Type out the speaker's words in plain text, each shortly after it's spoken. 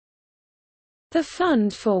The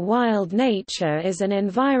Fund for Wild Nature is an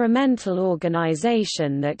environmental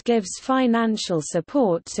organization that gives financial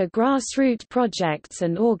support to grassroots projects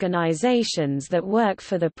and organizations that work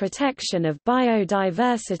for the protection of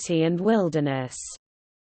biodiversity and wilderness.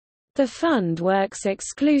 The fund works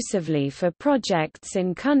exclusively for projects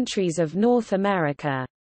in countries of North America.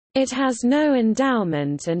 It has no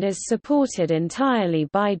endowment and is supported entirely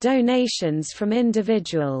by donations from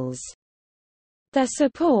individuals. Their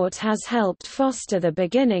support has helped foster the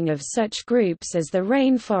beginning of such groups as the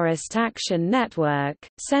Rainforest Action Network,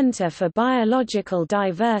 Center for Biological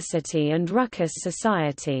Diversity and Ruckus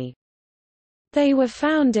Society. They were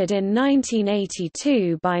founded in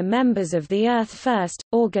 1982 by members of the Earth First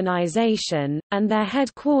organization, and their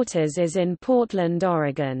headquarters is in Portland,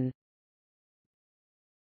 Oregon.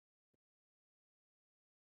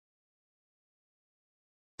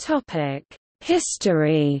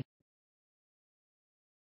 History.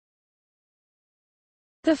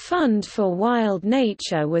 The Fund for Wild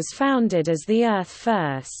Nature was founded as the Earth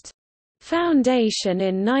First Foundation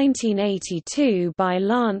in 1982 by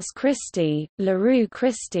Lance Christie, LaRue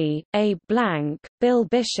Christie, Abe Blank, Bill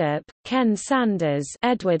Bishop, Ken Sanders,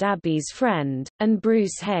 Edward Abbey's friend, and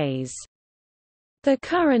Bruce Hayes. The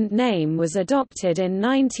current name was adopted in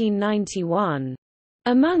 1991.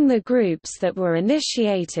 Among the groups that were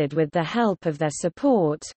initiated with the help of their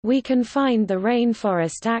support, we can find the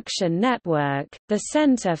Rainforest Action Network, the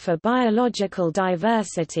Center for Biological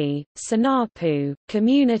Diversity, SNAPU,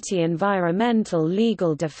 Community Environmental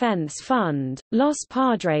Legal Defense Fund, Los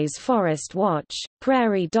Padres Forest Watch,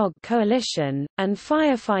 Prairie Dog Coalition, and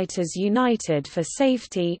Firefighters United for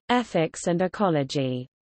Safety, Ethics and Ecology.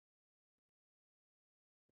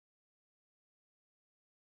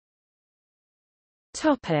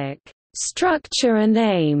 Structure and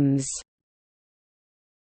aims.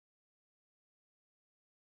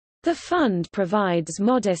 The fund provides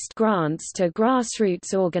modest grants to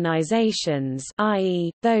grassroots organizations,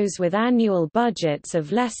 i.e., those with annual budgets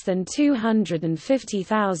of less than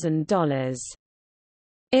 $250,000.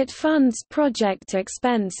 It funds project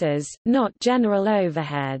expenses, not general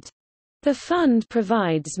overhead. The fund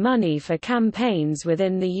provides money for campaigns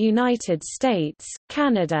within the United States,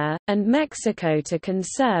 Canada, and Mexico to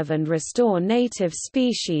conserve and restore native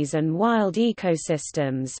species and wild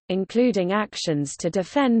ecosystems, including actions to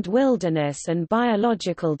defend wilderness and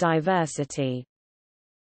biological diversity.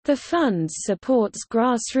 The fund supports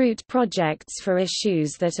grassroots projects for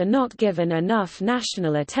issues that are not given enough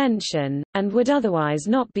national attention, and would otherwise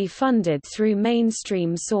not be funded through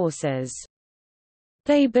mainstream sources.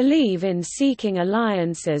 They believe in seeking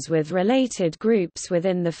alliances with related groups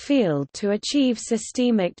within the field to achieve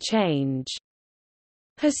systemic change.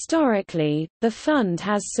 Historically, the fund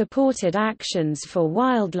has supported actions for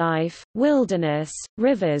wildlife, wilderness,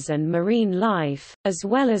 rivers and marine life, as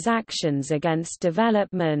well as actions against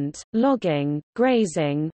development, logging,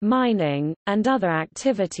 grazing, mining, and other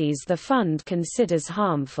activities the fund considers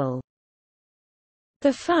harmful.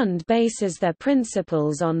 The fund bases their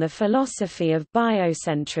principles on the philosophy of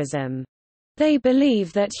biocentrism. They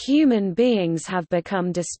believe that human beings have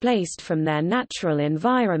become displaced from their natural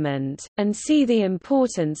environment, and see the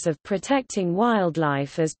importance of protecting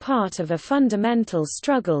wildlife as part of a fundamental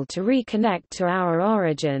struggle to reconnect to our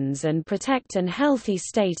origins and protect an healthy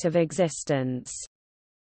state of existence.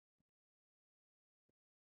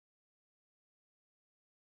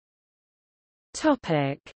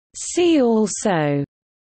 See also: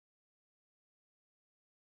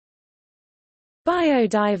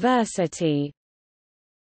 Biodiversity,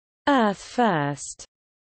 Earth First,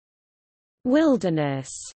 Wilderness.